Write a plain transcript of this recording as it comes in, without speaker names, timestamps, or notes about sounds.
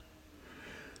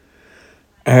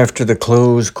After the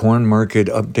close corn market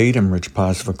update, I'm Rich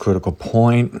Pass for Critical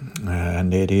Point,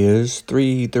 and it is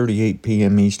 3:38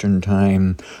 p.m. Eastern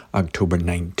Time, October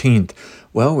 19th.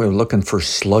 Well, we're looking for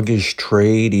sluggish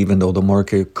trade, even though the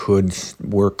market could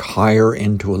work higher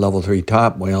into a level 3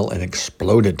 top. Well, it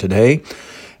exploded today.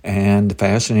 And the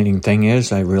fascinating thing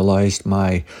is, I realized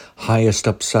my highest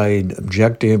upside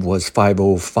objective was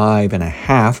 505 and a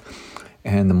half,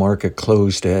 and the market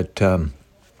closed at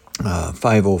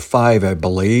 505, I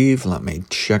believe. Let me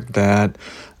check that.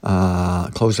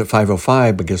 Closed at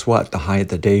 505, but guess what? The high of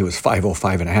the day was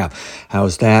 505 and a half.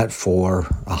 How's that for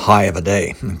a high of a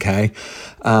day? Okay.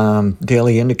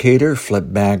 Daily indicator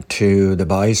flipped back to the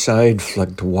buy side,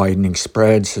 flipped widening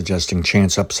spread, suggesting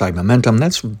chance upside momentum.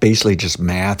 That's basically just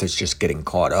math. It's just getting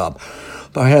caught up.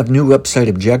 But I have new upside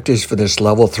objectives for this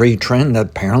level 3 trend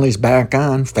that apparently is back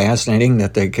on. Fascinating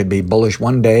that they could be bullish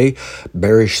one day,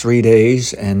 bearish 3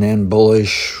 days, and then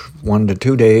bullish 1 to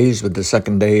 2 days, but the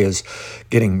second day is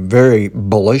getting very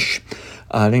bullish.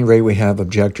 At any rate, we have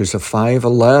objectives of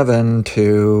 511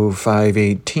 to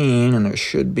 518, and there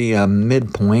should be a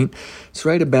midpoint. It's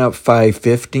right about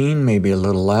 515, maybe a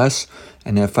little less.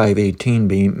 And that 518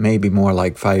 maybe more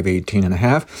like 518 and a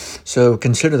half. So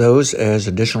consider those as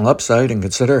additional upside, and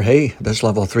consider, hey, this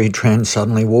level 3 trend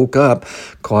suddenly woke up,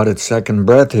 caught its second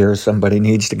breath here. Somebody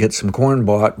needs to get some corn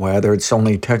bought, whether it's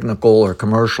only technical or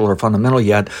commercial or fundamental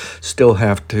yet. Still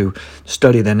have to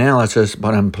study the analysis,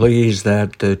 but I'm pleased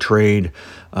that the trade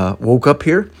woke up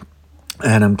here.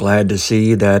 And I'm glad to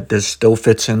see that this still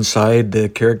fits inside the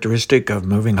characteristic of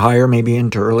moving higher, maybe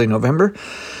into early November.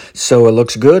 So it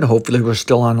looks good. Hopefully we're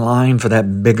still on line for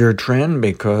that bigger trend,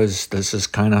 because this is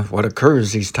kind of what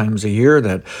occurs these times of year,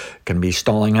 that can be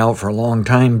stalling out for a long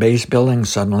time, base building,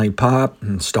 suddenly pop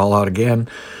and stall out again.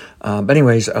 But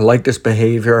anyways, I like this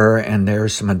behavior, and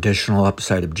there's some additional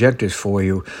upside objectives for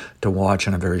you to watch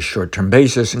on a very short-term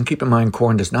basis. And keep in mind,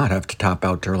 corn does not have to top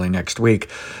out early next week,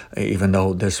 even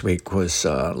though this week was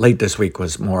late this week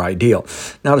was more ideal.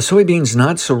 Now, the soybeans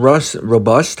not so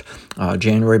robust.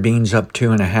 January beans up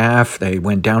 2.5. They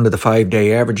went down to the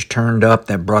 5-day average, turned up.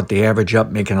 That brought the average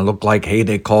up, making it look like, hey,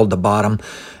 they called the bottom,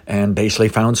 and basically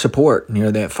found support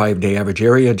near that 5-day average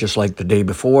area, just like the day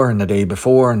before and the day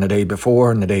before and the day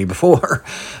before and the day before.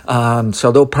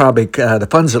 So they'll probably, the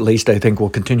funds at least, I think, will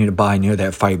continue to buy near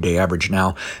that 5-day average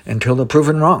now until they're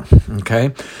proven wrong.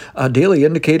 Okay. Daily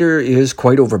indicator is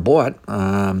quite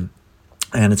overbought.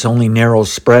 And it's only narrow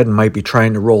spread and might be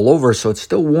trying to roll over, so it's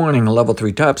still warning a level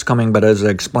 3 top's coming, but as I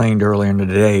explained earlier in the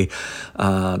day,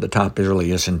 the top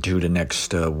really isn't due to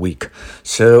next week.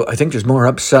 So I think there's more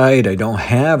upside. I don't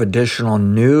have additional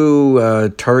new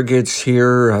targets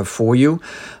here for you.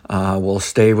 We'll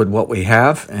stay with what we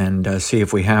have and see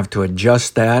if we have to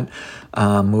adjust that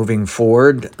moving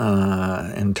forward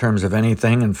in terms of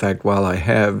anything. In fact, while I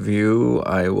have you,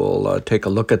 I will take a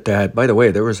look at that. By the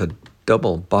way, there was a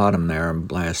double bottom there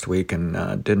last week,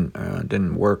 and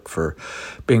didn't work for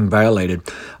being violated.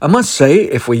 I must say,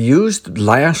 if we used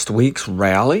last week's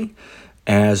rally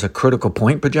as a critical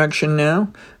point projection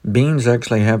now, beans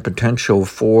actually have potential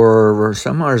for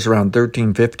somewhere around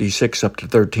 1356 up to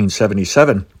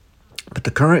 1377. But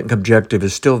the current objective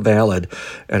is still valid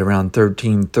at around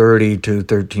 1330 to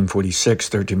 1346,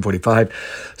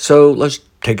 1345. So let's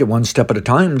take it one step at a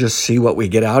time, just see what we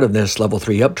get out of this level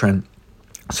 3 uptrend.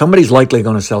 Somebody's likely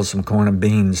going to sell some corn and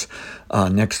beans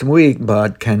next week,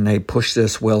 but can they push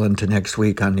this well into next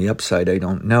week on the upside? I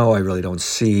don't know. I really don't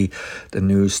see the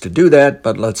news to do that,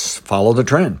 but let's follow the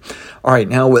trend. All right,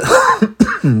 now with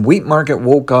wheat market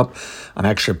woke up. I'm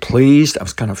actually pleased. I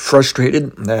was kind of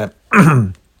frustrated that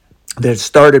that it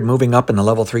started moving up in the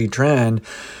level 3 trend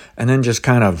and then just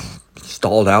kind of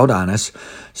stalled out on us.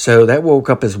 So that woke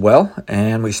up as well,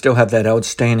 and we still have that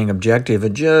outstanding objective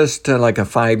of just like a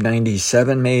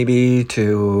 597 maybe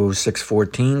to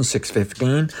 614,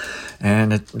 615,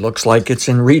 and it looks like it's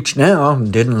in reach now.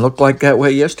 Didn't look like that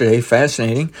way yesterday.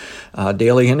 Fascinating.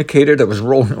 Daily indicator that was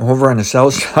rolling over on the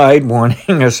sell side,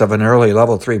 warning us of an early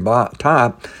level 3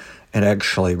 top. It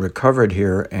actually recovered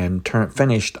here and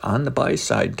finished on the buy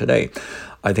side today.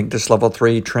 I think this level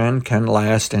 3 trend can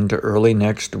last into early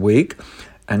next week,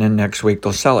 and then next week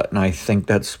they'll sell it. And I think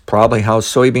that's probably how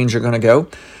soybeans are going to go.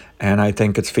 And I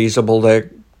think it's feasible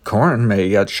that corn may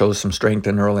yet show some strength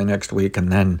in early next week,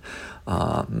 and then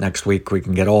next week we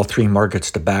can get all 3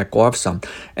 markets to back off some.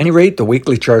 At any rate, the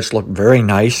weekly charts look very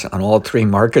nice on all 3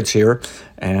 markets here,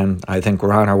 and I think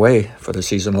we're on our way for the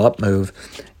seasonal up move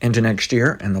into next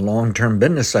year and the long-term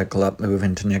business cycle up move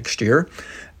into next year.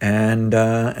 And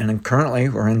currently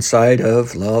we're inside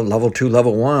of level 2,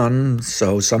 level 1,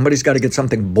 so somebody's got to get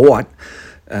something bought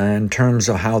in terms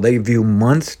of how they view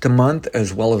month to month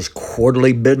as well as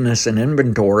quarterly business and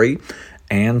inventory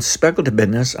and speculative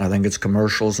business. I think it's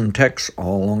commercials and techs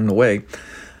all along the way.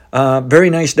 Very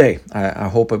nice day. I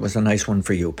hope it was a nice one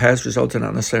for you. Past results are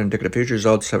not necessarily indicative of future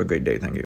results. Have a great day. Thank you.